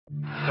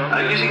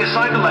using a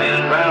cycle lane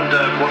around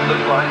what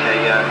looked like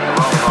a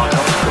rather large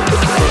obstacle.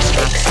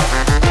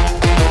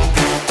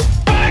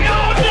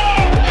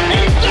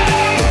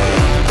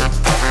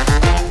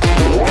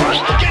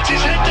 Gets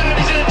his head down,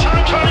 he's in a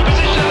time trialing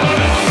position.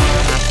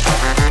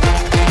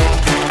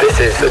 This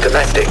is The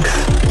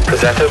Domestiques,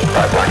 presented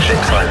by Black Sheep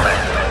Cycling.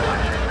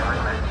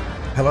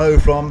 Hello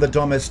from The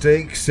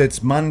Domestiques.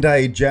 It's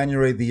Monday,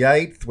 January the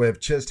 8th. We've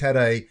just had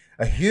a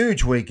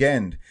huge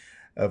weekend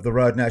of the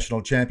Road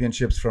National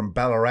Championships from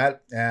Ballarat,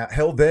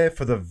 held there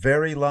for the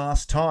very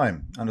last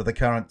time under the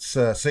current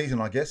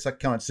season, I guess, the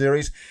current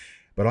series.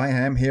 But I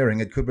am hearing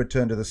it could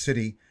return to the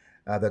city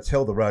that's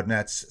held the Road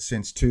Nats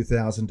since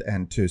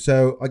 2002.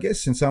 So I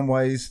guess in some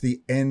ways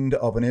the end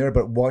of an era,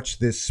 but watch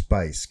this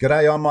space.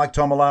 G'day, I'm Mike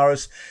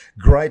Tomalaris.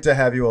 Great to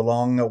have you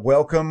along.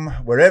 Welcome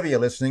wherever you're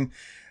listening.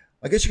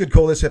 I guess you could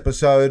call this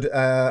episode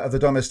of The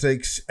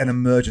Domestiques an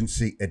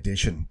emergency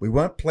edition. We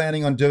weren't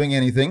planning on doing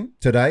anything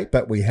today,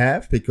 but we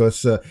have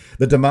because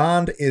the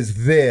demand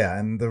is there.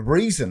 And the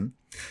reason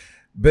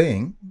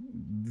being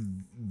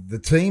the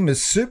team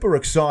is super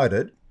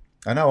excited.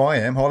 I know I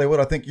am. Hollywood,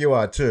 I think you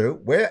are too.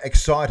 We're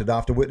excited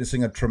after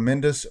witnessing a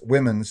tremendous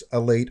women's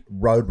elite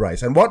road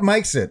race. And what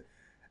makes it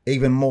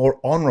even more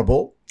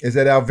honourable is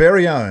that our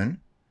very own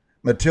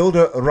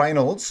Matilda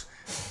Reynolds,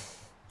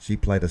 she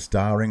played a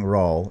starring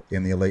role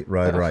in the elite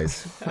road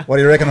race. What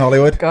do you reckon,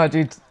 Hollywood? God,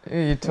 you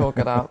talk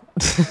it up.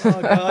 Oh,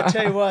 God, I'll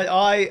tell you what,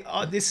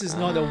 I this is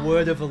not a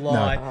word of a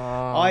lie. No.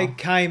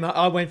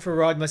 I went for a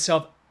ride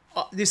myself.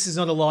 This is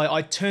not a lie.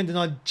 I turned it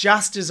on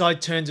just as I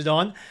turned it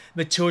on.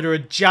 Matilda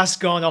had just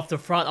gone off the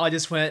front. I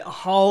just went,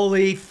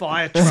 holy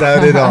fire truck. So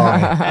did I.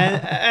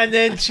 and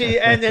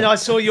then I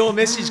saw your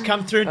message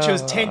come through and she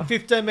was 10,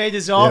 15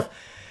 metres off. Yep.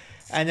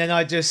 And then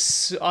I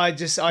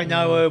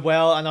know her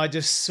well, and I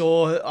just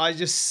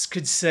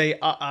could see,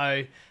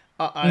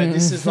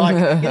 this is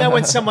like, you know,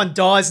 when someone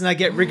dies and they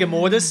get rigor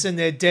mortis and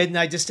they're dead and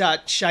they just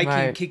start shaking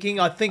and kicking.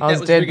 I think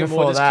that was rigor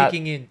mortis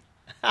kicking in.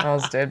 I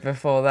was dead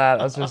before that.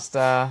 I was just,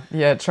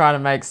 trying to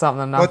make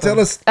something up. Well, tell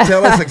us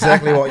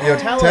exactly what you're...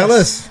 Tell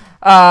us.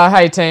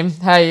 Hey team,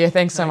 hey,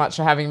 thanks so much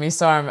for having me.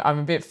 Sorry, I'm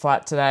a bit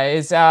flat today.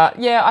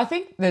 I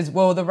think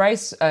the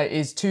race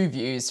is two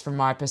views from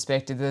my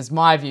perspective. There's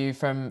my view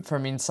from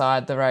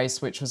inside the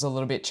race, which was a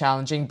little bit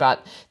challenging,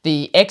 but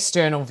the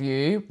external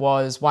view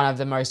was one of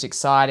the most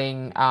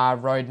exciting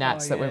road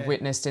nats that we've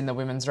witnessed in the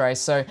women's race.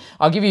 So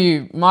I'll give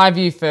you my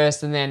view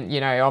first, and then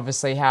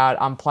obviously how it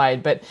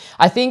unplayed. But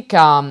I think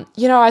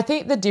I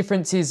think the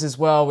difference is as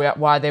well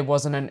why there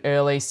wasn't an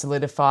early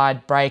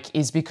solidified break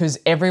is because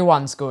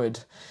everyone's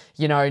good.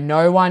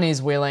 No one is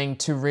willing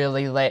to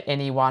really let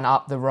anyone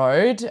up the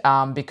road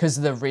because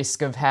of the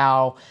risk of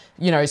how,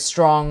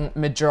 strong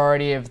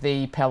majority of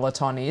the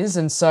peloton is.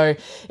 And so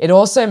it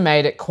also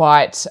made it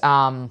quite...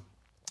 it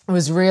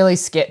was really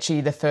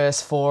sketchy the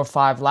first 4 or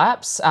 5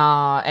 laps,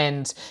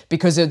 and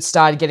because it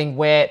started getting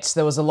wet,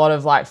 there was a lot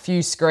of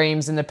few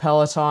screams in the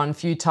peloton,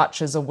 few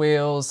touches of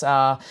wheels,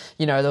 there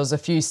was a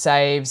few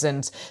saves,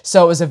 and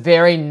so it was a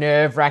very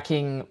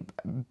nerve-wracking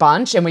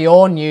bunch, and we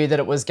all knew that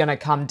it was going to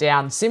come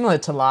down similar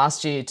to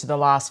last year to the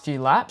last few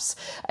laps,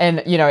 and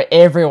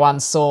everyone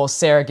saw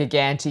Sarah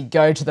Giganti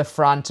go to the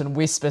front and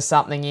whisper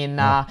something in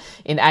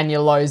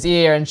Anya Lowe's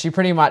ear, and she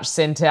pretty much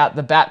sent out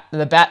the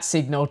bat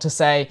signal to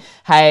say,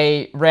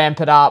 hey,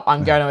 ramp it up,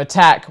 I'm going to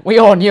attack. We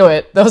all knew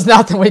it. There was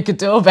nothing we could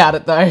do about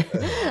it though.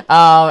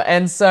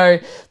 And so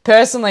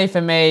personally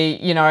for me,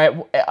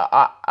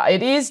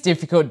 it is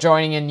difficult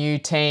joining a new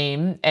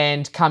team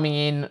and coming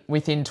in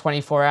within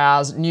 24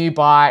 hours, new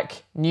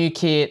bike, new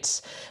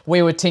kit.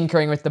 We were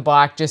tinkering with the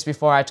bike just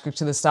before I took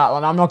to the start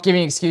line. I'm not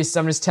giving excuses.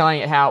 I'm just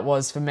telling it how it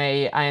was for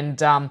me.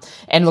 And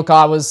look,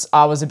 I was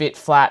a bit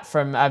flat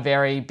from a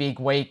very big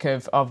week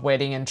of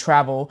wedding and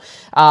travel.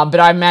 But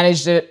I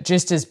managed it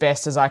just as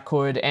best as I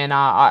could. And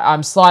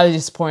I'm slightly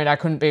disappointed I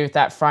couldn't be with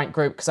that front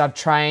group because I've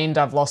trained,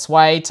 I've lost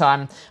weight,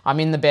 I'm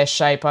in the best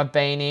shape I've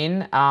been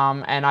in.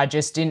 And I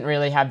just didn't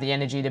really have the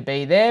energy to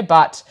be there.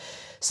 But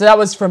so that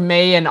was from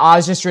me, and I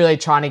was just really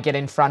trying to get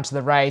in front of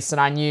the race, and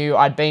I knew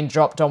I'd been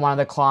dropped on one of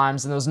the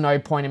climbs and there was no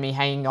point in me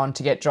hanging on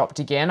to get dropped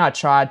again. I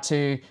tried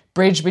to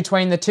bridge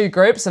between the two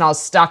groups and I was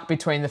stuck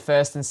between the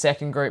first and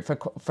second group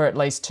for at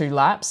least 2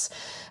 laps.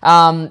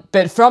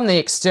 But from the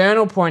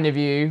external point of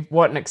view,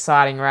 what an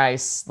exciting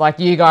race.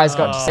 You guys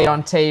got to see it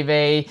on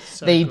TV,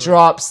 so the good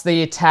drops,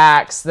 the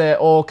attacks, they're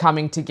all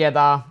coming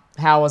together.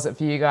 How was it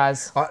for you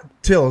guys?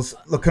 Tills,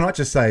 look, can I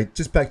just say,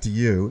 just back to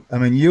you, I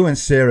mean, you and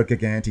Sarah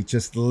Giganti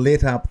just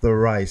lit up the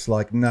race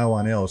like no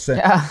one else.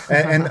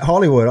 And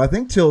Hollywood, I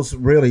think Tills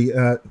really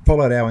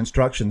followed our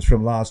instructions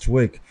from last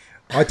week.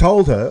 We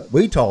told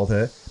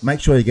her,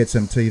 make sure you get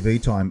some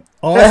TV time.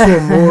 I saw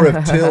more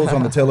of Tills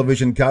on the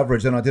television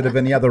coverage than I did of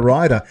any other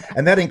rider,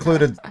 and that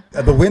included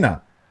the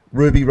winner,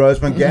 Ruby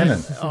Roseman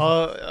Gannon.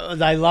 Oh,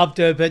 they loved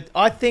her, but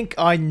I think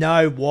I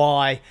know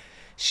why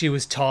she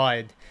was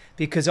tired.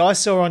 because I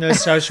saw on her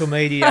social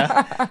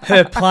media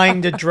her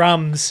playing the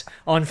drums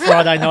on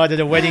Friday night at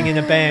a wedding in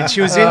a band.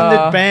 She was in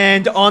the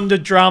band on the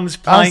drums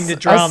playing the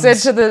drums. I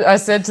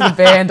said to the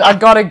band, I've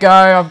got to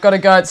go.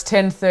 It's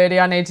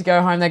 10:30. I need to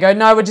go home. They go,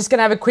 no, we're just going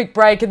to have a quick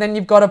break and then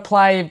you've got to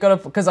play.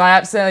 Because I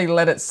absolutely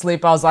let it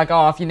slip. I was like,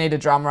 oh, if you need a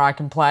drummer, I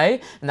can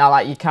play. And they're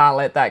like, you can't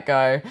let that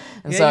go.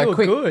 And Yeah, you were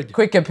good.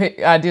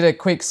 I did a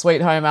quick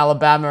Sweet Home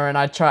Alabama, and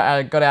I got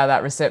out of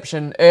that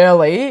reception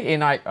early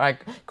in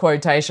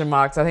quotation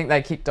marks. I think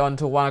they kicked on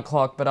till 1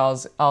 o'clock, but I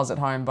was at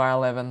home by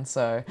 11.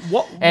 So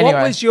anyway.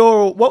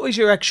 What was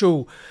your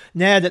actual,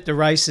 now that the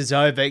race is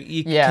over,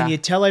 can you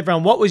tell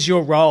everyone what was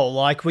your role?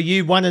 Like, were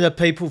you one of the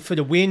people for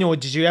the win, or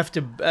did you have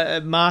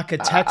to mark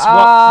attacks?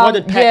 What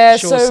did Pat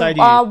Shaw say to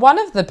you? One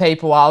of the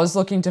people I was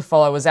looking to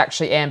follow was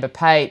actually Amber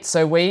Pate.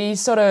 So we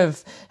sort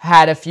of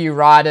had a few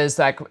riders.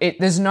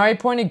 There's no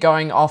point in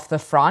going off the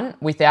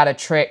front without a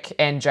Trek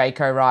and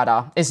Jayco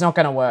rider. It's not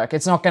going to work.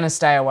 It's not going to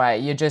stay away.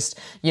 You're just,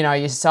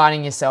 you're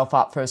signing yourself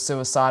up for a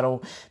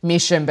suicidal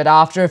mission. But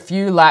after a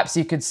few laps,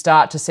 you could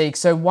start to see.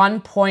 So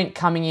one point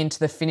coming into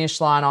the finish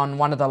line on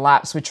one of the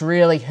laps, which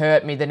really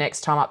hurt me the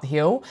next time up the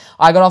hill,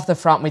 I got off the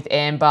front with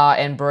Amber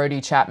and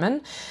Brodie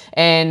Chapman.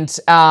 And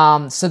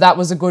so that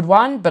was a good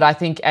one. But I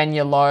think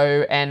Anya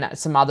Lowe and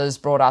some others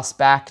brought us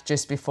back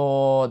just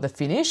before the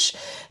finish.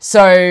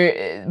 So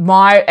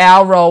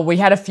our role, we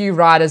had a few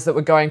riders that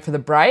were going for the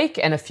break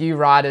and a few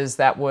riders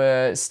that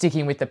were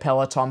sticking with the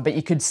peloton. But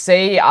you could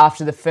see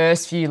after the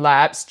first few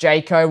laps,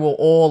 Jayco were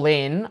all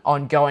in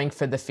on going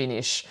for the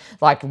finish,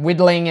 like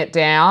whittling it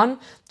down,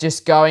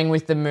 just going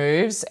with the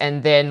moves,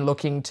 and then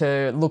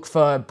look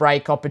for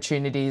break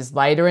opportunities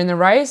later in the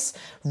race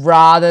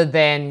rather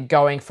than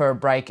going for a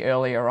break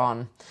earlier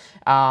on.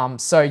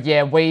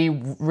 We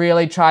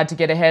really tried to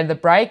get ahead of the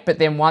break, but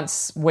then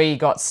once we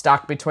got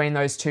stuck between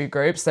those two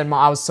groups, then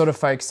I was sort of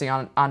focusing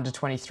on under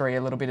 23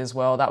 a little bit as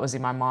well. That was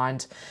in my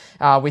mind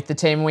with the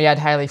team. We had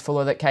Hayley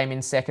Fuller that came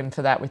in second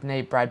for that with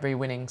Neve Bradbury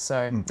winning.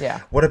 So,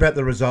 yeah. What about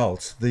the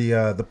results?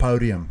 The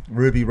podium,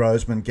 Ruby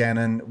Roseman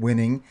Gannon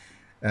winning.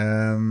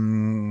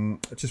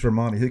 Just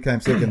remind me, who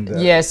came second?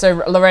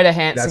 So Loretta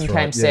Hanson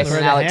came second,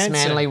 and Alex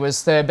Manley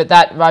was third. But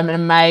an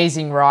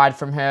amazing ride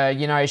from her.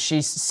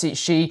 She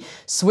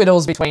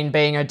swiddles between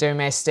being a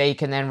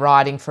domestique and then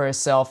riding for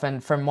herself.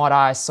 And from what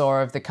I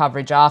saw of the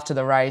coverage after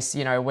the race,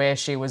 where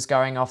she was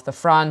going off the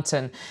front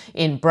and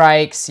in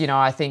breaks,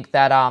 I think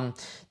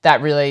that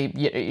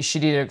really, she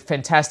did a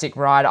fantastic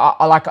ride.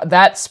 I like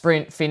that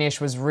sprint finish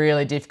was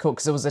really difficult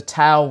because it was a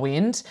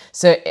tailwind.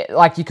 So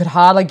you could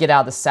hardly get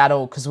out of the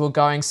saddle because we were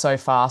going so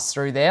fast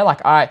through there.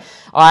 I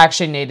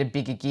actually needed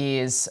bigger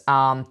gears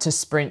to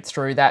sprint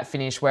through that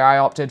finish, where I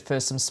opted for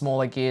some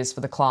smaller gears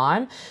for the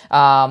climb.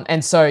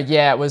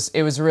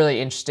 It was really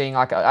interesting.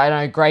 I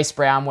know Grace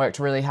Brown worked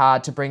really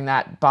hard to bring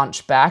that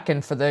bunch back,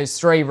 and for those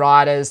three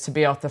riders to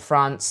be off the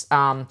fronts,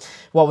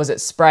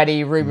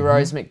 Spratty, Ruby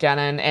Rose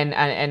McGannon,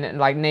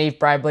 and Neve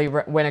Bradley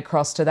went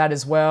across to that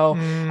as well.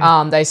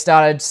 They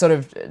started sort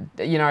of,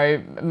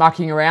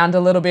 mucking around a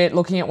little bit,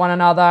 looking at one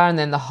another, and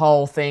then the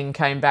whole thing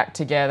came back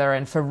together.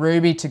 And for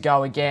Ruby to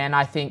go again,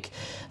 I think,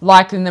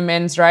 like in the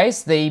men's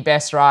race, the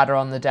best rider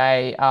on the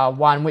day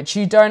won, which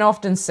you don't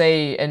often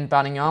see in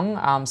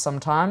Buninyong.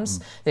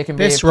 Sometimes there can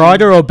be best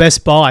rider or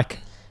best bike.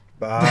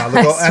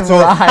 That's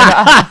all.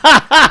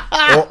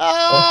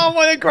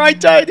 What a great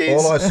day it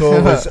is. All I saw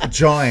was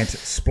Giant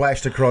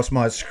splashed across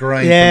my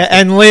screen. Yeah,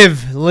 and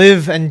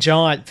Liv and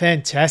Giant.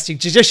 Fantastic.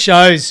 It just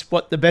shows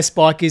what the best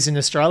bike is in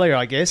Australia,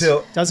 I guess.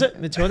 Does it,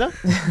 Matilda?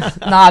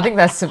 No, I think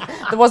there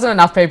wasn't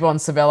enough people on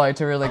Cervelo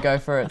to really go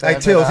for it. Hey,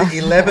 Till,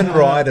 11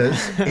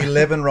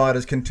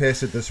 riders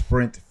contested the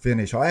sprint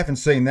finish. I haven't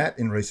seen that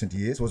in recent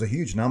years. It was a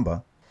huge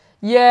number.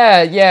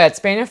 Yeah, it's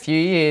been a few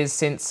years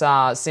since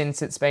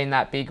it's been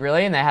that big,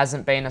 really, and there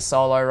hasn't been a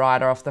solo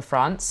rider off the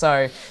front.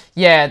 So,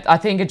 yeah, I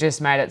think it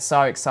just made it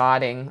so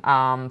exciting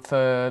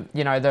for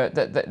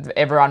the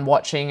everyone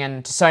watching,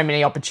 and so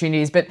many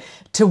opportunities. But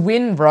to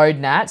win Road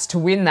Nats, to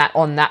win that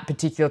on that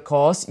particular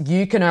course,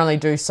 you can only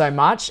do so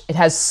much. It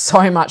has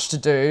so much to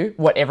do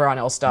what everyone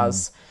else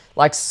does.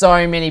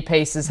 So many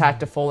pieces have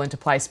to fall into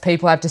place.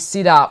 People have to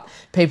sit up.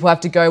 People have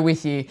to go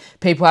with you.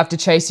 People have to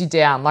chase you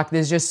down.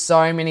 There's just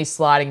so many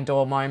sliding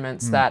door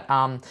moments that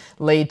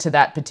lead to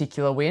that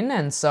particular win.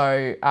 And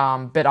so,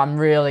 but I'm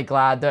really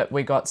glad that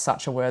we got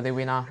such a worthy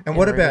winner. And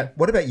what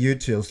about you,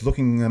 Tils?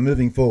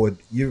 Moving forward,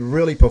 you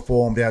really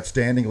performed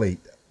outstandingly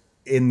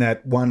in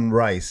that one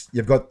race.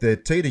 You've got the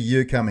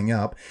T2U coming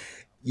up.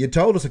 You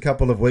told us a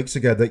couple of weeks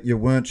ago that you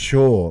weren't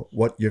sure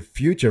what your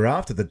future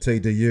after the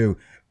T2U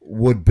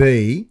would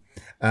be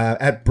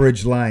at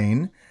Bridge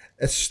Lane.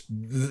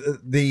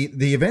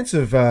 The events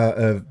of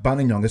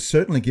Buninyong has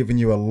certainly given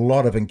you a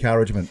lot of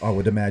encouragement, I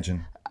would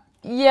imagine.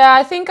 Yeah,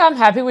 I think I'm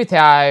happy with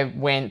how I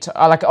went.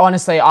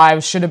 Honestly, I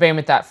should have been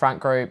with that front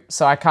group,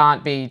 so I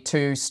can't be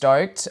too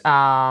stoked.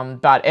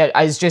 But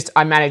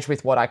I managed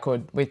with what I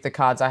could with the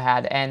cards I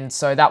had, and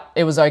so that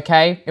it was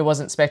okay. It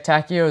wasn't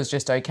spectacular. It was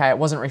just okay. It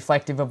wasn't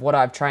reflective of what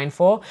I've trained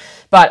for.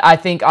 But I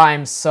think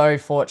I'm so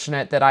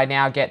fortunate that I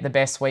now get the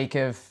best week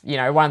of,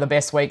 one of the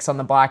best weeks on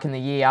the bike in the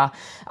year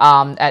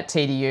at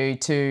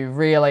TDU to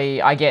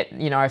really, I get,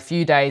 a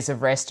few days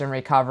of rest and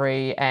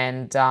recovery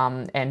and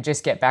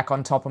just get back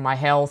on top of my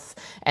health.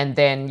 And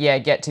then,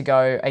 get to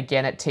go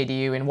again at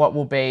TDU in what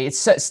will be...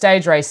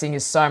 Stage racing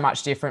is so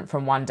much different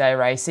from one-day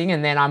racing.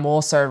 And then I'm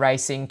also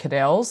racing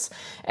Cadell's.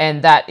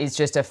 And that is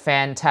just a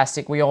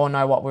fantastic... We all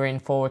know what we're in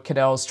for with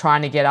Cadell's.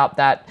 Trying to get up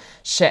that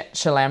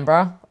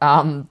Shalambra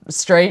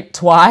street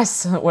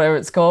twice, whatever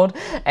it's called.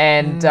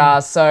 And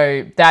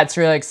so that's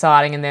really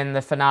exciting. And then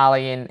the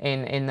finale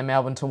in the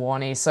Melbourne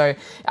Tawarni. So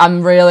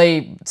I'm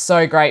really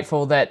so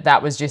grateful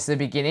that was just the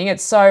beginning.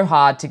 It's so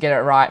hard to get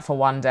it right for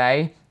one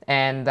day.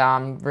 And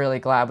I'm really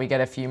glad we get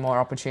a few more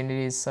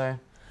opportunities. So,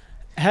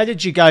 how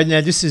did you go?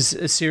 Now, this is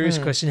a serious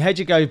question. How did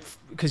you go?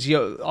 Because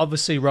you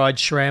obviously ride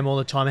SRAM all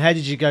the time. How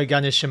did you go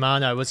going to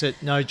Shimano? Was it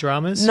no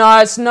dramas? No,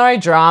 it's no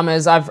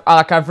dramas.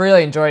 I've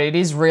really enjoyed it. It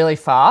is really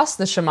fast.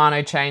 The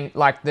Shimano chain,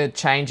 the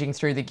changing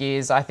through the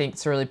gears, I think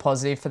it's really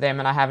positive for them.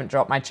 And I haven't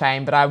dropped my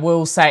chain, but I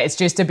will say it's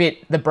just a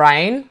bit the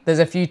brain. There's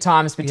a few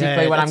times,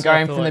 particularly when I'm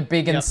going from the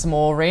big and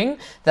small ring,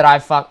 that I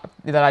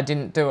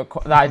didn't do it.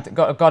 That I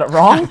got it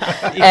wrong,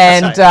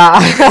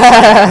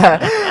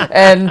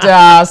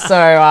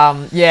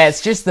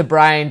 it's just the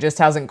brain just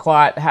hasn't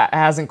quite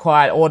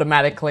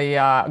automatically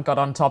got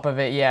on top of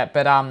it yet.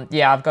 But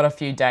I've got a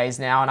few days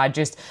now, and I'm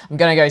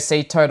going to go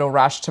see Total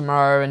Rush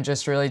tomorrow and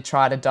just really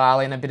try to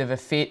dial in a bit of a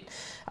fit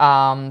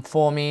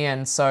for me.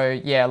 And so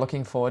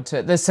looking forward to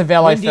it. The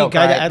Cervelo. When do you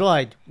go to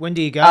Adelaide? When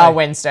do you go?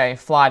 Wednesday.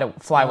 Fly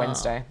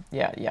Wednesday.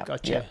 Yeah.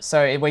 Gotcha. Yeah.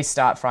 So we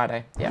start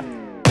Friday. Yeah.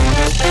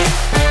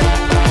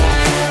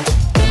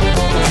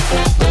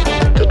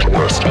 The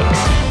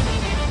Domestiques.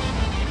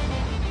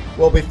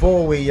 Well,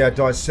 before we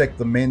dissect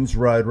the men's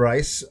road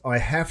race, I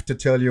have to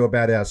tell you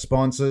about our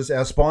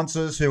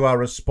sponsors who are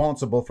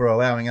responsible for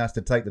allowing us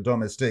to take the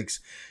Domestiques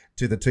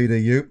to the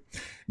TDU.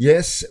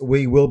 Yes,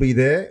 we will be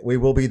there. We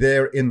will be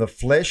there in the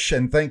flesh.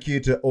 And thank you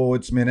to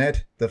Ords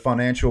Minet, the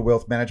Financial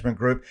Wealth Management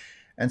Group.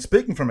 And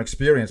speaking from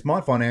experience, my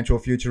financial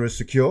future is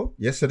secure.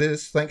 Yes, it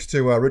is. Thanks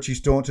to Richie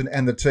Staunton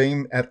and the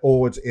team at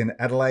Ords in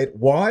Adelaide.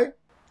 Why?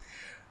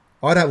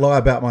 I don't lie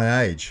about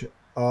my age.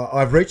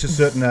 I've reached a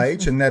certain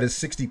age, and that is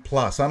 60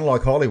 plus,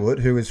 unlike Hollywood,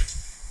 who is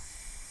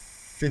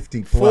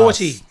 50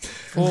 plus.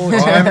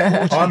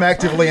 40. I'm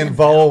actively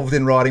involved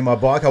in riding my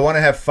bike. I want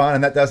to have fun,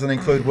 and that doesn't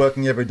include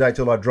working every day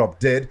till I drop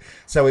dead.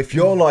 So if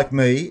you're like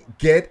me,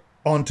 get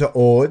onto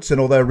Ords,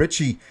 and although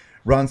Richie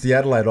runs the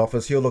Adelaide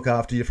office, he'll look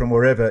after you from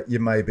wherever you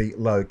may be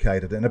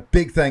located. And a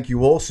big thank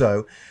you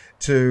also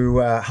to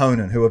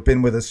Honan, who have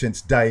been with us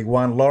since day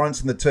one.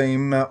 Lawrence and the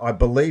team, I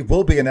believe,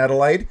 will be in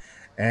Adelaide.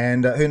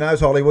 And who knows,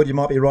 Hollywood, you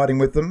might be riding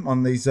with them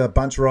on these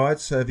bunch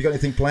rides. Have you got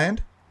anything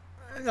planned?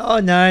 Oh,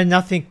 no,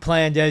 nothing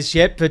planned as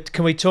yet. But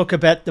can we talk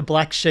about the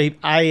Black Sheep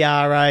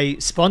ARA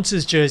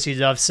sponsors jersey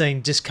that I've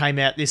seen just came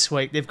out this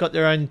week? They've got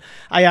their own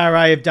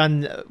ARA have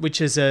done,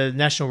 which is a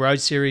National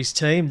Road Series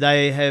team.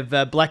 They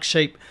have Black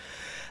Sheep.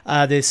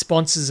 They're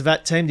sponsors of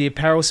that team, the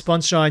apparel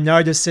sponsor. I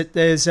noticed that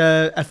there's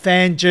a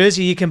fan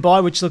jersey you can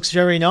buy, which looks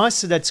very nice.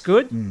 So that's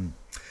good.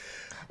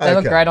 They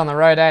look great on the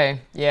road, eh?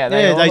 Yeah,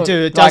 they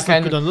do. It does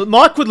look good on.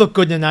 Mike would look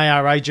good in an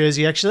ARA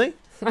jersey, actually.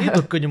 You'd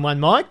look good in one,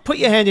 Mike. Put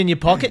your hand in your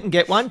pocket and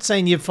get one,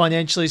 seeing you're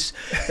financially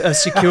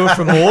secure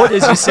from Ord,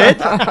 as you said.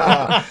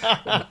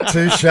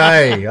 Touche.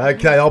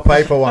 Okay, I'll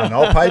pay for one.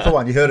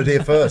 You heard it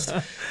here first.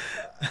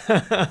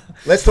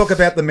 Let's talk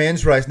about the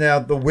men's race. Now,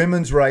 the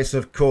women's race,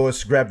 of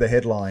course, grabbed the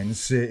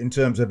headlines in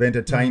terms of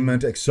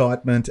entertainment,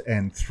 excitement,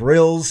 and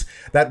thrills.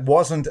 That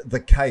wasn't the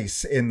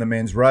case in the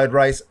men's road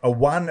race. A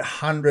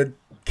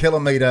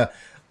 100-kilometre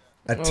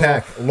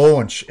attack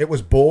launch. It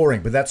was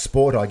boring, but that's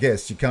sport, I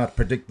guess. You can't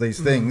predict these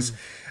things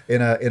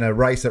in a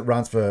race that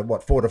runs for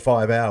 4 to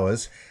 5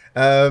 hours.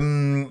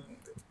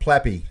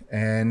 Plappy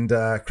and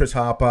Chris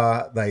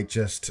Harper, they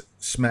just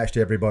smashed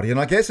everybody. And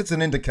I guess it's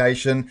an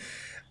indication.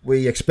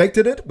 We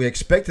expected it. We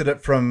expected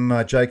it from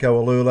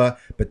Jaco Alula,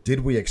 but did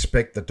we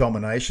expect the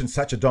domination,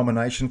 such a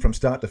domination from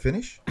start to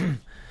finish?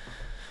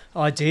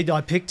 I did.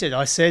 I picked it.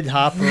 I said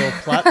Harper or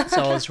Platt,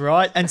 so I was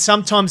right. And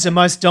sometimes the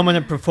most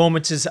dominant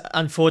performances,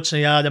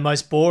 unfortunately, are the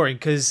most boring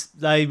because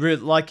they,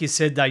 like you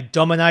said, they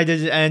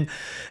dominated. And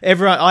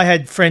everyone, I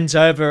had friends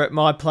over at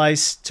my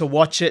place to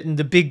watch it, and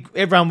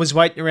everyone was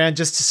waiting around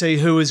just to see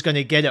who was going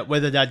to get it,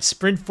 whether they'd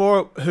sprint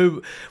for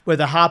it,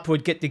 whether Harper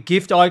would get the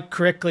gift. I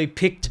correctly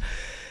picked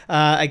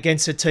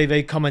against the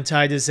TV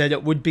commentators that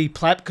it would be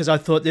Platt because I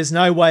thought there's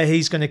no way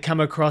he's going to come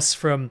across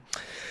from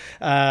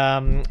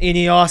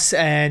Ineos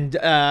and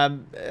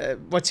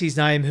what's his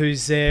name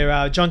who's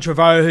there, John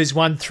Trevorrow, who's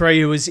won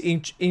 3, who was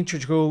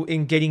integral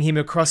in getting him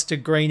across to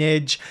Green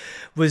Edge,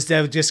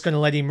 they were just going to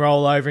let him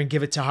roll over and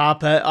give it to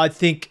Harper. I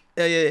think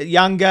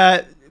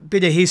younger,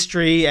 bit of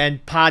history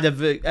and part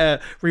of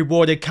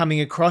rewarded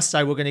coming across,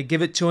 they were going to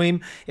give it to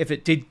him if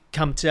it did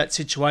come to that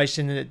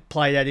situation, and it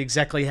played out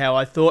exactly how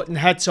I thought. And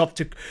hats off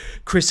to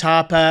Chris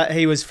Harper.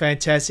 He was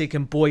fantastic,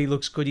 and boy, he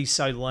looks good. He's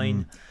so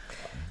lean.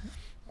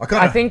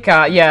 I think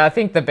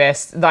the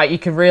best, like, you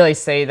could really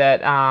see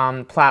that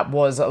Platt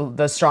was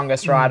the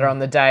strongest rider on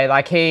the day.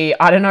 Like,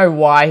 I don't know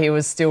why he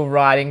was still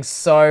riding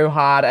so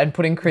hard and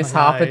putting Chris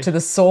Harper to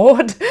the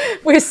sword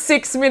with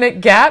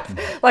 6-minute gap.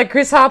 Like,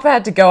 Chris Harper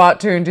had to go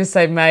up to him and just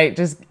say, mate,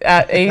 just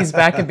ease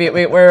back a bit.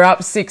 We're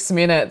up 6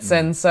 minutes.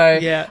 And so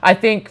I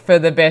think for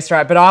the best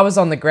ride, but I was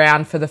on the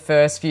ground for the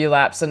first few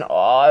laps, and it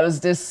was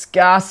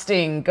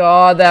disgusting.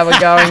 God, they were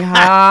going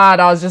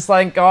hard. I was just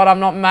like, God, I'm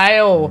not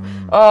male.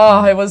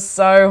 Oh, it was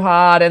so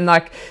hard, and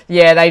like,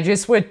 they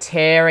just were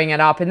tearing it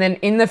up. And then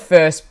in the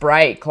first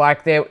break,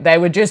 like, they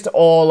were just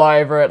all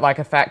over it like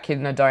a fat kid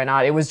in a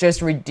donut. It was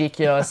just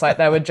ridiculous. Like,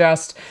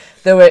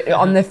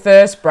 on the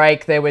first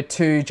break there were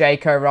 2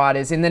 Jayco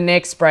riders. In the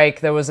next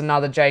break there was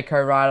another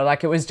Jayco rider.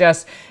 Like, it was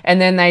just,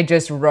 and then they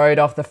just rode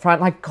off the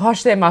front. Like,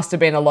 gosh, there must have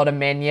been a lot of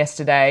men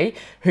yesterday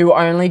who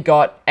only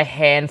got a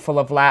handful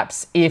of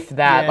laps, if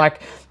that.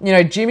 Like,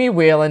 Jimmy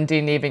Whelan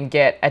didn't even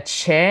get a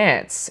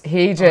chance.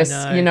 He just,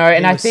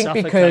 and I think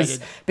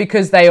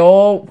because they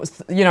all,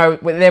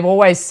 they've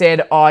always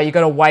said, oh, you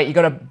got to wait, you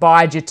got to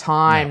bide your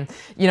time.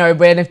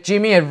 When if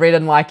Jimmy had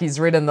ridden like he's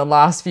ridden the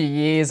last few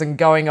years and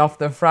going off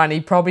the front,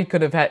 he probably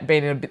could have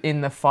been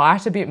in the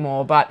fight a bit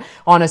more. But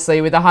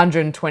honestly, with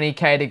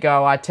 120k to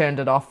go, I turned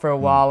it off for a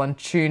while and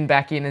tuned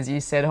back in, as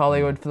you said,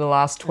 Hollywood, for the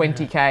last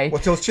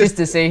 20k, just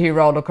to see who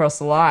rolled across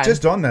the line.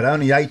 Just on that,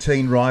 only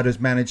 18 riders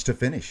managed to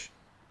finish.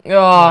 Oh,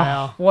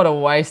 wow. What a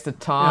waste of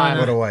time.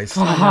 What a waste.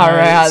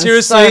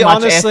 Seriously, so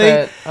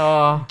honestly,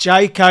 Oh.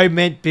 Jayco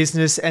meant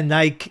business, and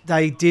they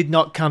did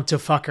not come to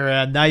fuck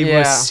around. They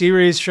were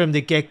serious from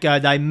the get-go.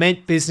 They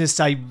meant business.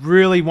 They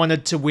really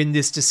wanted to win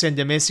this to send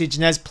a message.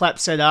 And as Plapp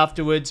said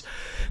afterwards,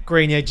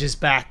 green edge is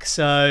back.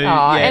 So,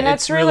 and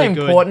that's really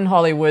important, good.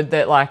 Hollywood,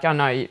 that, like, I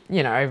know,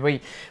 we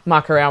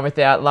muck around with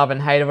our love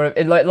and hate of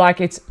it. Like,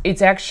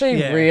 it's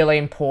actually really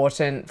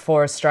important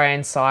for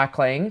Australian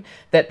cycling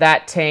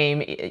that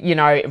team,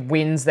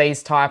 wins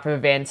these type of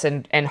events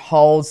and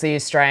holds the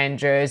Australian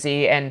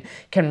jersey and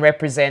can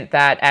represent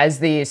that as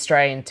the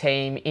Australian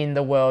team in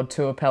the World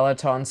Tour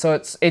peloton. So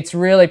it's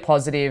really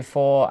positive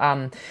for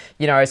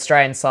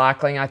Australian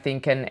cycling, I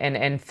think,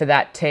 and for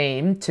that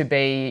team to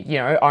be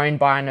owned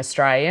by an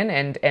Australian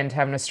and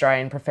have an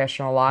Australian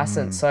professional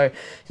license. So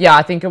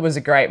I think it was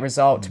a great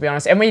result, to be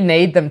honest, and we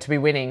need them to be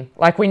winning.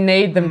 Like, we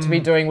need them to be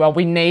doing well.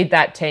 We need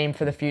that team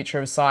for the future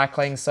of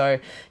cycling. So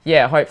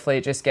hopefully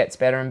it just gets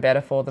better and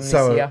better for them this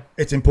year.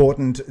 It's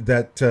important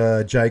that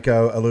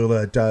Jayco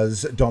Alula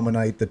does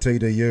dominate the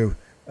TDU.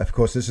 Of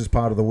course, this is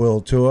part of the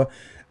World Tour.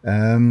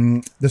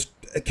 Compared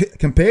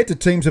to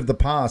teams of the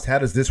past, how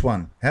does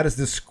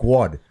this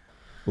squad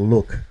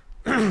look?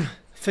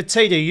 For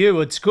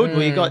TDU, it's good.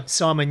 Well, you got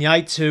Simon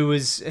Yates,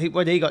 he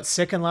got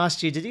second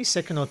last year, did he?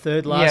 Second or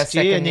third last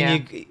year? And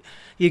then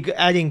you're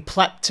adding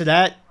Platt to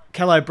that.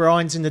 Cal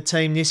O'Brien's in the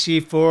team this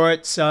year for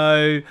it,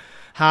 so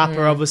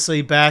Harper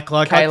obviously back.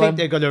 Like, Caleb. I think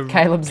they've got a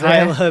Caleb's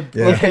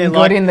looking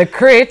good in the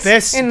crit.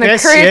 Best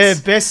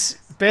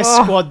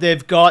squad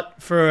they've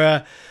got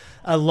for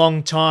a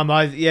long time.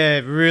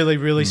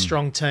 Really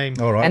strong team.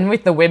 All right. And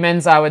with the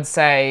women's, I would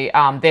say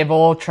they've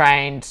all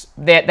trained.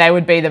 They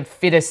would be the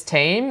fittest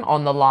team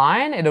on the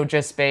line. It'll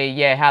just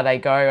be how they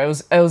go.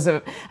 It was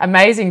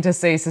amazing to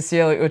see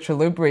Cecilia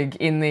Utralubrig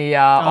in the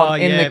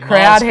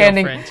crowd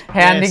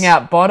handing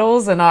out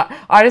bottles, and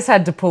I just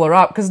had to pull her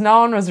up because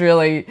no one was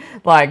really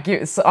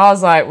like. So I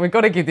was like, we've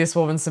got to give this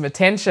woman some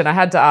attention. I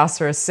had to ask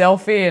her a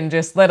selfie and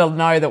just let her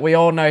know that we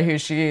all know who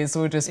she is.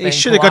 We'll just. You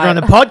should have got her on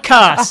the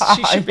podcast.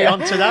 She should be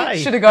on today.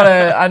 Should have got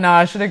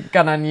I should have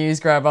got a news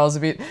grab. I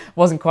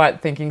wasn't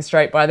quite thinking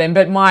straight by then.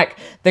 But Mike,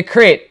 the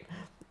crit,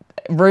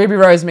 Ruby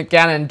Rose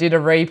McGannon did a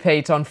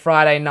repeat on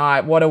Friday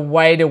night. What a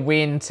way to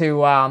win,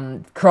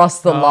 to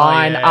cross the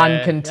line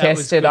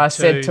uncontested. I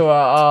said to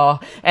her,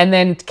 and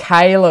then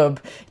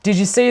Caleb, did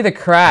you see the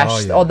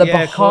crash? Or the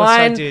behind? Of course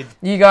I did.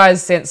 You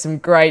guys sent some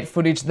great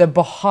footage. The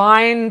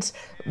behind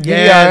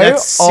video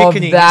that's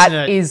sickening, of that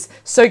isn't it? is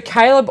so.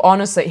 Caleb,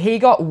 honestly, he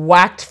got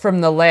whacked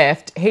from the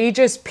left. He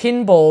just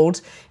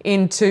pinballed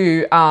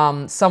into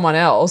someone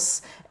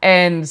else,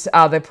 and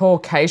the poor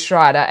case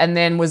rider, and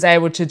then was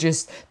able to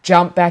just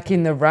jump back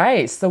in the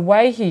race. The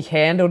way he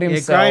handled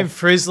himself. Yeah, Graham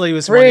Frizzley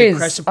was the one who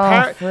crashed.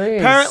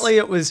 Frizz. Apparently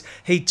it was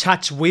he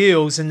touched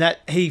wheels and that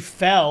he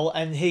fell,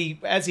 and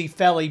as he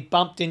fell, he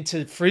bumped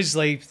into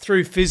Frizzley,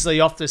 threw Frizzley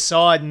off the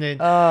side, and then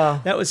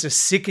that was a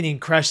sickening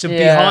crash. The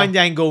behind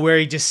angle where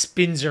he just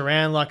spins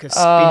around like a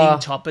spinning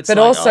top. It's but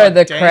like, also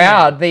the damn.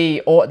 crowd,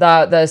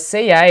 the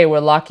CA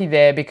were lucky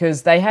there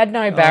because they had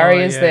no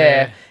barriers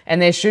there. And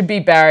there should be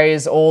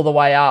barriers all the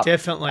way up.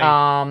 Definitely.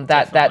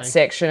 That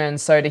section. And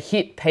so to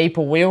hit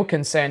people, we were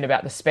concerned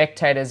about the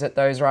spectators that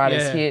those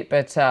riders hit.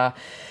 But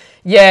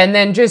Yeah, and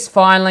then just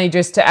finally,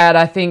 just to add,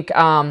 I think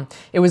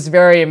it was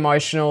very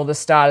emotional, the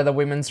start of the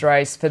women's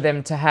race, for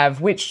them to have,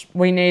 which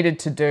we needed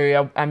to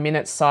do, a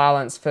minute's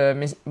silence for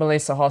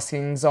Melissa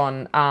Hoskins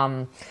on,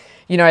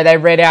 they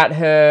read out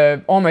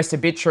her almost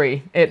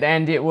obituary,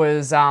 and it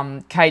was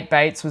Kate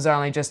Bates was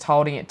only just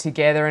holding it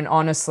together. And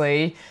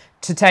honestly,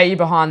 to take you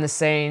behind the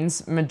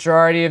scenes,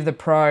 majority of the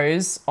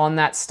pros on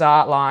that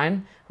start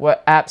line were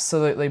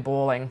absolutely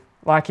bawling.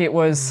 Like, it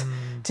was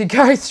to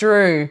go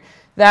through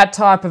that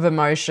type of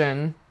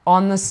emotion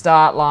on the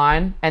start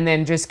line and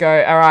then just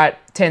go, all right,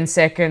 10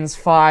 seconds,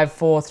 5,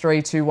 4,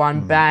 3, 2,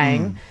 1,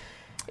 bang.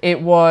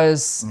 It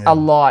was a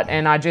lot.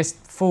 And I just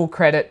full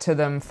credit to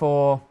them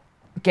for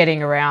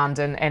getting around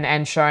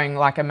and showing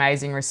like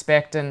amazing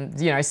respect and,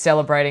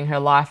 celebrating her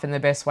life in the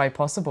best way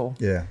possible.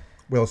 Yeah,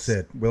 well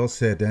said.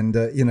 And,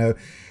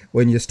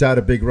 when you start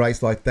a big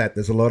race like that,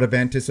 there's a lot of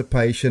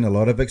anticipation, a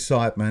lot of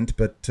excitement.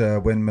 But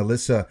when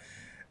Melissa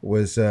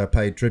was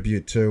paid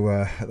tribute to,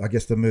 I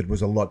guess the mood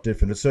was a lot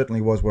different. It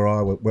certainly was where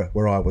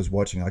I was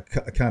watching. I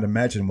can't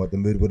imagine what the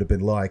mood would have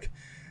been like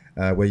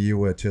where you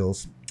were,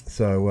 Tills.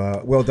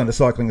 So well done to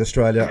Cycling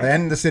Australia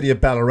and the city of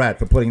Ballarat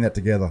for putting that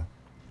together.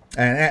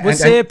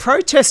 Was there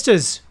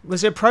protesters?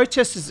 Was there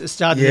protesters that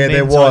started? Yeah,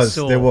 there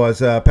was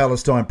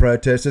Palestine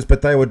protesters,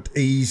 but they were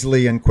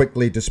easily and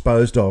quickly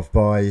disposed of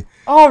by.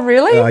 Oh,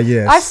 really?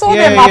 Yes. I saw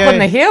them up on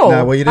the hill.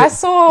 No, well, you did. I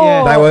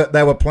saw. Yeah.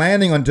 They were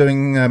planning on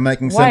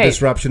making some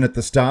disruption at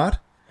the start.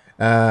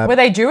 Were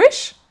they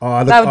Jewish?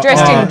 Oh, they were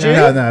dressed in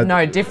Jew?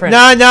 No, different.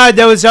 No,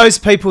 there was those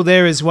people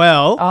there as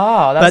well.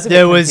 Oh, that was but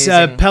there was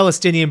confusing.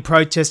 Palestinian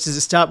protesters at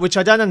the start, which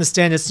I don't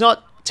understand. It's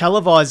not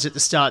televised at the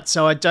start,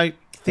 so I don't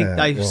think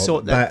they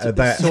sort that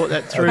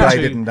through.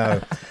 They didn't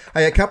know.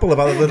 Hey, a couple of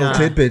other little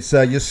tidbits.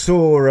 You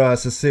saw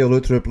Cecile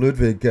Uttrup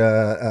Ludwig,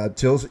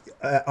 Tills.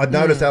 I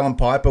noticed Alan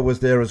Piper was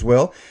there as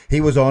well.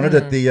 He was honoured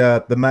at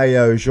the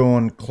Mayo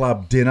Jean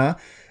Club dinner,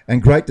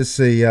 and great to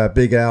see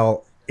Big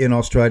Al in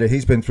Australia.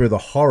 He's been through the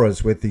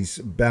horrors with his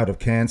bout of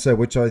cancer,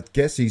 which I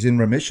guess he's in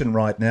remission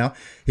right now.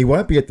 He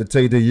won't be at the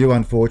TDU,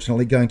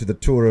 unfortunately, going to the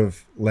Tour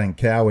of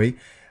Langkawi.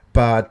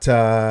 But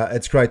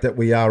it's great that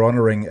we are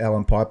honouring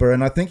Alan Piper,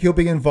 and I think he'll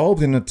be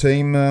involved in a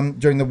team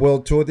during the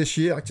World Tour this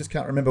year. I just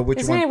can't remember which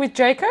one. Isn't he with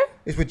Jaco?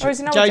 He's with Or is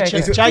he not with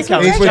Jaco?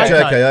 Jaco. He's with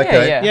Jaco,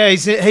 okay. Yeah.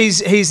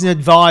 He's an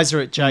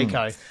advisor at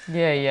Jaco.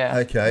 Yeah.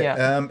 Okay.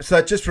 Yeah.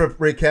 So just for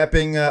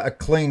recapping, a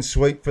clean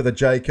sweep for the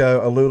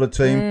Jaco Alula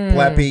team.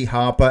 Plappy,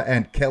 Harper,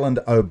 and Kelland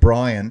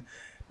O'Brien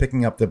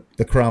picking up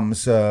the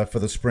crumbs for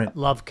the sprint.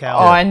 Love Cal.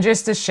 Oh, and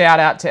just a shout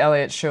out to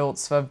Elliot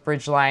Schultz for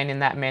Bridge Lane in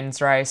that men's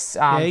race.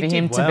 For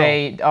him to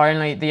be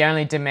the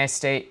only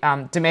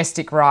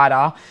domestic rider.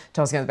 I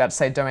was about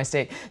to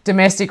say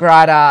domestic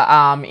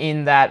rider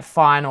in that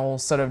final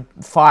sort of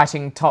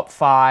fighting top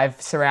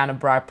 5, surrounded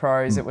by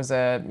pros. It was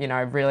a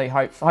really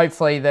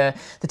hopefully the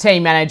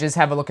team managers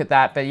have a look at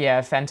that. But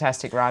yeah,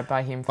 fantastic ride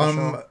by him for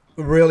sure.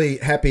 I'm really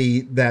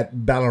happy that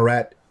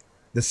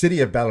the city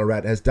of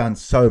Ballarat has done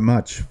so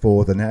much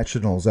for the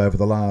Nationals over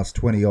the last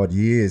 20-odd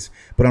years,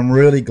 but I'm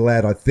really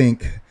glad, I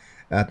think,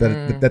 that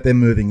they're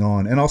moving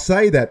on. And I'll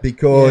say that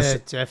because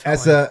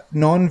as a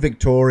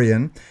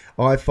non-Victorian,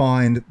 I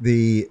find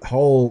the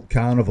whole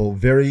carnival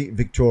very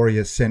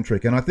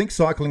Victoria-centric. And I think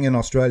cycling in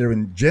Australia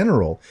in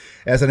general,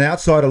 as an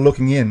outsider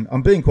looking in,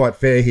 I'm being quite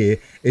fair here,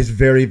 is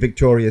very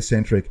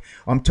Victoria-centric.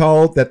 I'm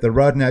told that the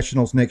Road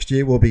Nationals next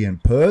year will be in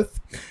Perth.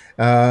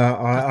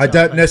 I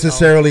don't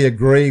necessarily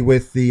agree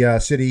with the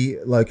city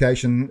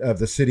location of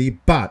the city,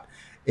 but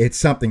it's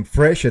something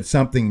fresh, it's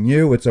something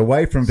new, it's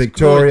away from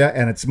Victoria,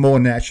 and it's more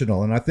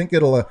national. And I think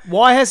it'll...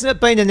 Why hasn't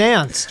it been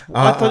announced?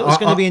 I thought it was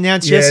going to be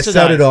announced yesterday.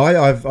 Yeah, so did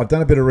I. I've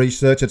done a bit of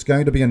research. It's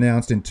going to be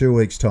announced in 2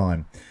 weeks'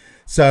 time.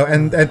 So,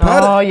 and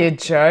part of... you're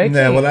joking.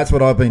 Yeah, well, that's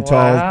what I've been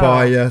told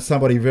by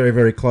somebody very,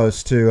 very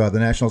close to the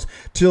Nationals.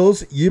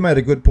 Tills, you made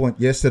a good point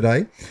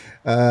yesterday.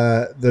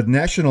 The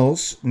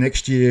Nationals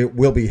next year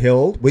will be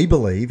held, we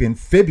believe, in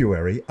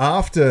February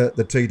after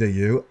the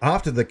TDU,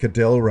 after the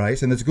Cadell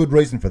race, and there's a good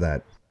reason for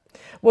that.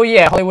 Well,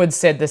 yeah, Hollywood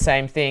said the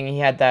same thing.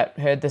 He heard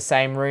the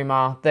same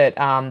rumour that,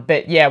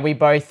 but yeah, we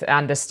both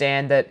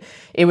understand that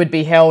it would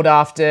be held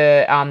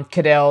after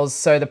Cadell's,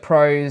 so the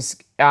pros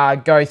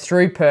go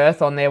through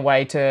Perth on their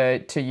way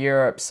to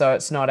Europe, so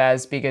it's not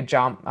as big a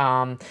jump.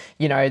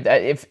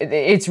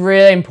 It's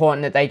really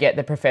important that they get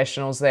the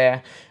professionals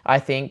there. I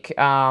think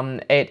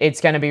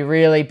it's going to be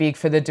really big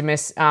for the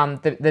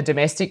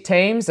domestic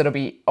teams. It'll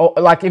be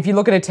like if you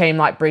look at a team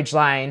like Bridge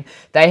Lane,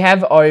 they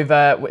have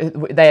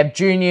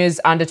juniors,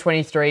 under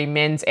 23,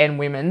 men's and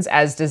women's,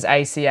 as does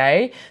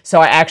ACA.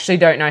 So I actually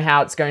don't know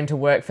how it's going to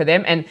work for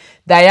them, and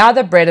they are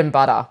the bread and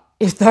butter.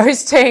 If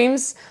those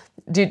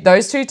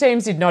two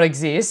teams did not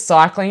exist,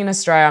 cycling in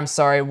Australia, I'm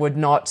sorry, would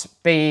not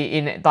be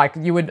in, like,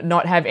 you would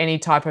not have any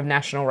type of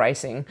national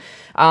racing.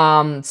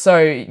 So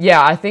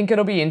yeah, I think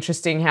it'll be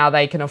interesting how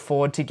they can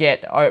afford to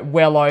get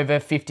well over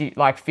 50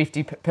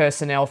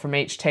 personnel from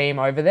each team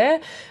over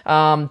there.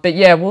 But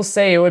yeah, we'll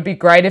see. It would be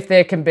great if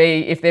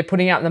they're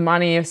putting out the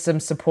money, if some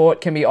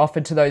support can be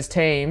offered to those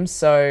teams.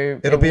 So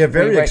it'll be a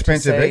very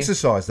expensive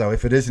exercise, though,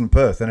 if it is in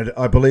Perth, and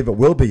I believe it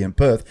will be in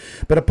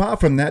Perth. But apart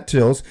from that,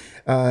 Tills,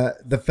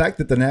 the fact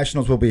that the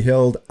Nationals will be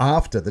held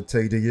after the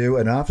TDU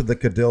and after the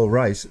Cadell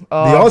race, the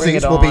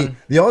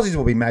Aussies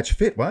will be match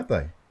fit, won't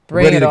they?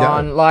 Bring it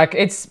on. Like,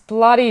 it's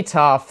bloody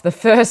tough. The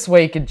first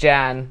week of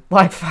Jan,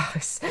 like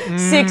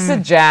 6th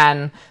of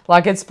Jan,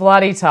 like, it's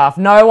bloody tough.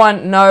 No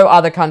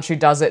other country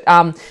does it.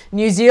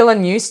 New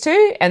Zealand used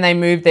to, and they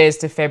moved theirs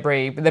to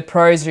February. The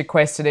pros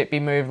requested it be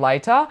moved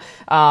later,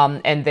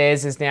 and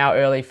theirs is now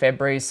early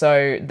February.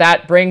 So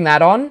bring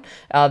that on.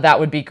 That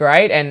would be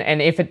great.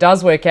 And if it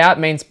does work out, it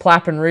means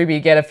Plapp and Ruby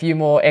get a few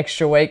more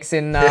extra weeks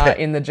in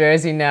the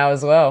jersey now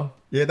as well.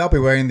 Yeah, they'll be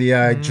wearing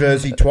the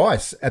jersey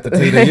twice at the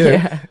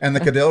TDU and the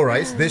Cadell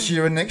race this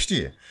year and next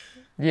year.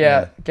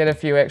 Yeah, get a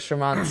few extra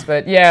months.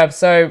 But yeah,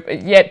 so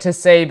yet to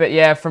see. But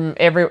yeah,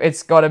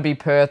 it's got to be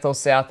Perth or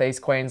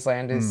Southeast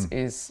Queensland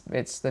it's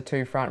the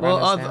two front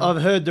runners. Well,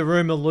 I've heard the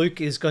rumour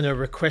Luke is going to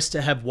request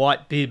to have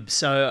white bibs,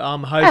 so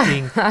I'm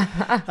hoping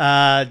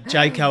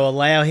Jayco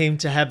allow him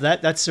to have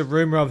that. That's a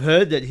rumour I've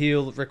heard, that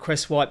he'll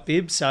request white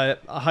bibs. So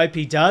I hope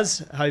he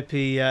does. I hope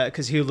he,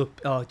 because he'll look.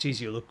 Oh,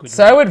 geez, you look good.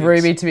 So would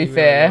Ruby, to be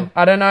fair.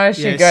 I don't know if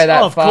she'd go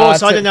that far. Of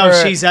course, I don't know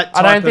if she's that type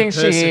of person. I don't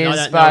think she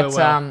is,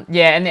 but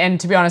yeah, and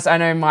to be honest, I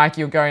know, Mike,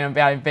 you're going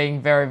about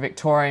being very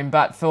Victorian,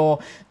 but for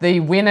the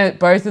winner,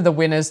 both of the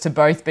winners to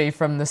both be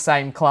from the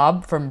same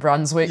club, from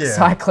Brunswick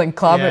Cycling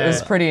Club, it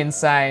was pretty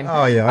insane.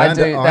 Oh yeah, I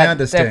understand.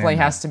 Definitely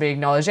has to be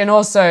acknowledged. And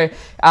also,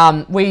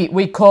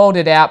 we called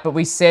it out, but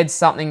we said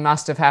something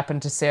must have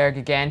happened to Sarah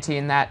Giganti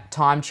in that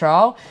time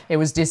trial. It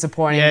was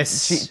disappointing.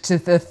 Yes. To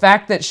the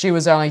fact that she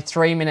was only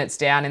 3 minutes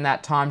down in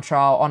that time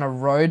trial on a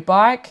road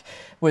bike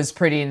was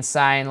pretty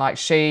insane. Like,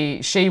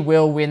 she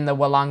will win the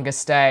Wollonga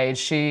stage.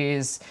 She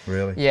is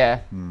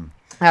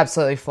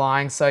absolutely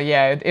flying. So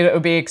yeah, it'll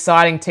be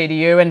exciting,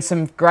 TDU, and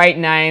some great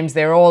names.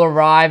 They're all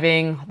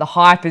arriving. The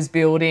hype is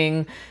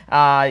building.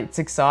 It's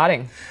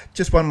exciting.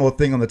 Just one more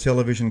thing on the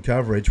television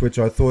coverage, which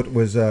I thought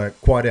was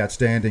quite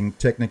outstanding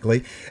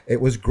technically. It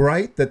was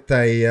great that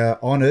they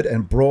honoured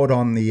and brought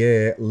on the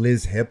air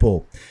Liz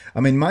Heppel. I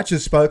mean, much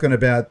is spoken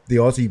about the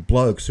Aussie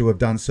blokes who have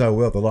done so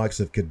well, the likes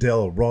of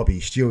Cadell, Robbie,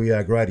 Stewie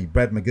O'Grady,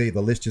 Brad McGee,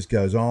 the list just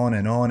goes on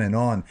and on and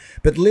on.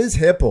 But Liz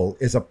Heppel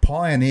is a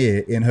pioneer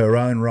in her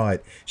own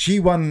right. She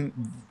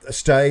won a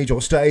stage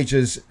or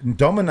stages and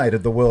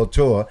dominated the World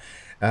Tour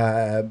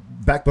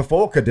back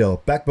before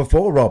Cadell, back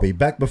before Robbie,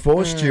 back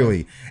before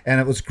Stewie. And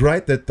it was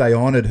great that they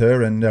honoured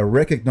her and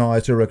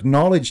recognised her,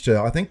 acknowledged her.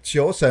 I think she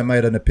also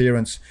made an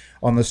appearance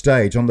on the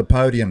stage, on the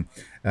podium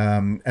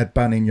at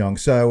Buninyong.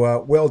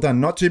 So well done.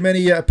 Not too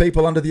many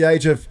people under the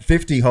age of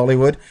 50,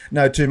 Hollywood,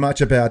 know too much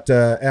about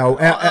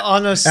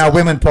our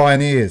women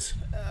pioneers.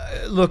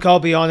 Look, I'll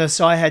be honest,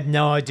 I had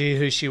no idea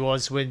who she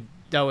was when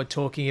they were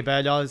talking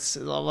about. I was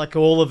like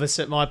all of us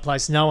at my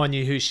place. No one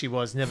knew who she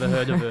was. Never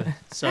heard of her.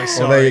 So sorry.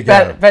 Well, there you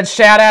go. But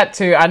shout out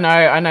to, I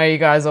know you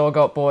guys all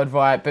got bored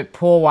by it, but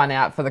pour one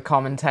out for the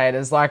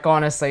commentators. Like,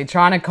 honestly,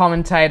 trying to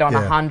commentate on a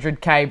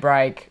 100K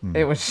break,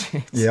 it was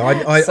shit. Yeah,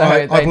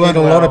 I've learned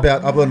a lot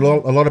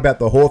about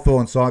the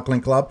Hawthorn Cycling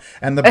Club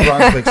and the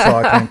Brunswick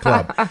Cycling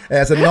Club.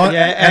 As a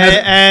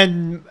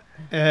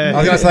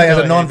as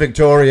a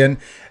non-Victorian,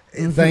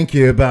 thank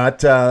you,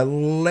 but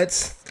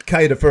let's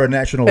cater for a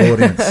national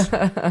audience.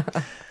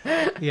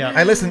 Yeah.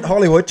 Hey, listen,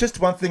 Hollywood, just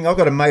one thing. I've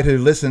got a mate who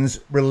listens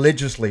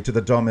religiously to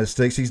the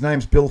Domestiques. His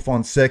name's Bill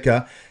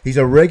Fonseca. He's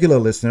a regular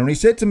listener, and he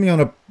said to me on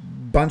a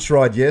bunch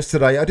ride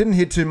yesterday, I didn't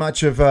hear too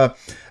much of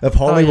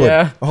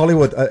Hollywood,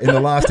 Hollywood in the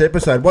last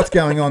episode. What's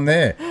going on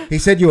there? He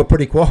said you were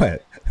pretty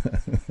quiet.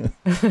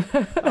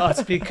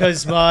 It's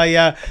because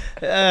my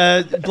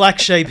Black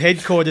Sheep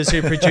headquarters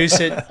who produce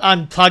it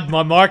unplugged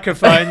my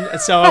microphone,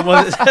 so I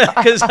was,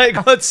 because they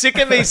got sick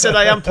of me, so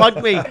they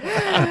unplugged me.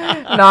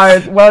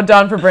 No, well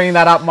done for bringing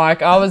that up,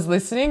 Mike. I was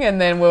listening,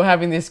 and then we were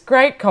having this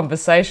great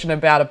conversation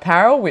about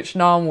apparel, which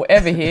no one will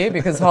ever hear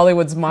because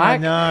Hollywood's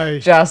Mike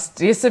just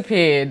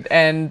disappeared,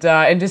 and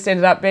just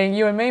ended up being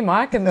you and me,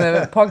 Mike, and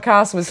the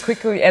podcast was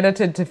quickly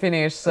edited to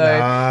finish. So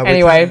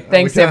anyway,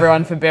 thanks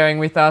everyone for bearing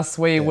with us.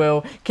 We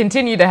will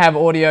continue to have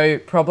audio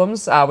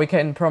problems. We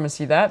can promise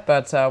you that,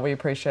 but we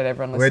appreciate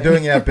everyone listening. We're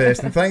doing our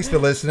best, and thanks for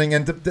listening.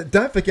 And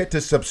don't forget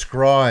to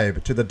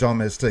subscribe to the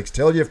Domestiques.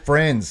 Tell your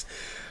friends.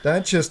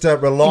 Don't just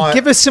rely.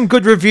 Give us some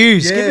good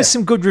reviews. Yeah. Give us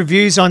some good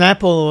reviews on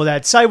Apple or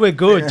that. Say we're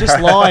good. Just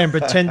lie and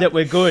pretend that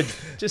we're good.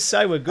 Just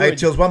say we're good. Hey,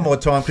 Chills, one more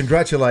time.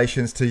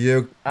 Congratulations to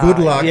you. Good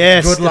luck.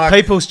 Yes, good luck.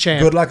 The People's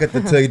Champ. Good luck at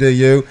the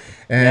TDU.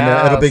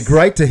 And it'll be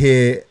great to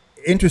hear.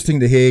 Interesting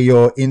to hear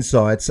your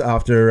insights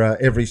after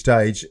every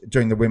stage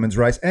during the women's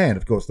race and,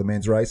 of course, the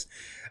men's race.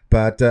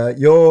 But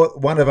you're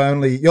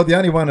the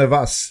only one of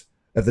us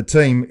of the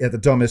team at the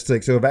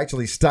Domestiques who have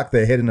actually stuck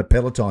their head in a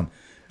peloton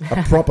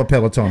A proper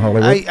Peloton,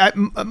 Hollywood.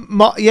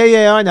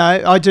 Yeah, I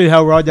know. I do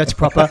hell ride. That's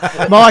proper.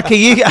 Mike,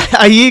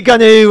 are you going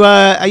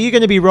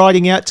to be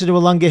riding out to the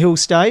Wollonga Hill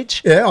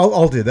stage? Yeah,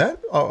 I'll do that.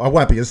 I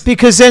won't be as...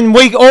 Because then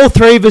all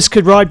three of us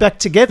could ride back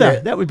together. Yeah.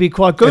 That would be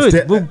quite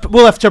good.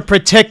 We'll have to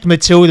protect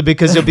Matilda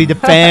because there'll be the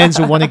fans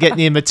who want to get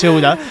near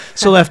Matilda.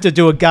 So we'll have to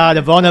do a guard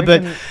of honour.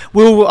 But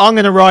I'm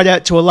going to ride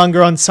out to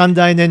Wollonga on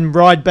Sunday and then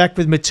ride back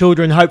with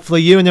Matilda and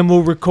hopefully you, and then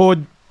we'll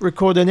record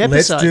an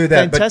episode. Let's do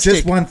that. Fantastic. But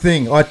just one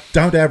thing, I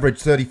don't average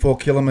 34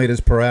 kilometres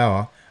per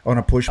hour on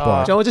a push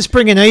bike. So I'll just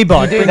bring an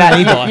e-bike. You do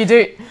that. You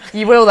do.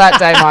 You will that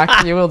day,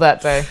 Mike. You will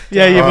that day.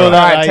 Yeah, you will All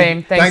that right, day.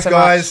 team. Thanks so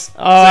guys.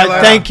 much. All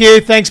right, thank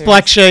you. Thanks,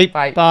 Black Sheep.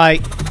 Bye. Bye.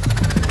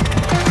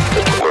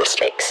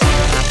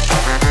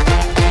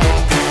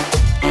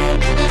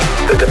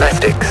 The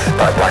Domestiques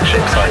by Black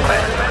Sheep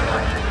Cycling.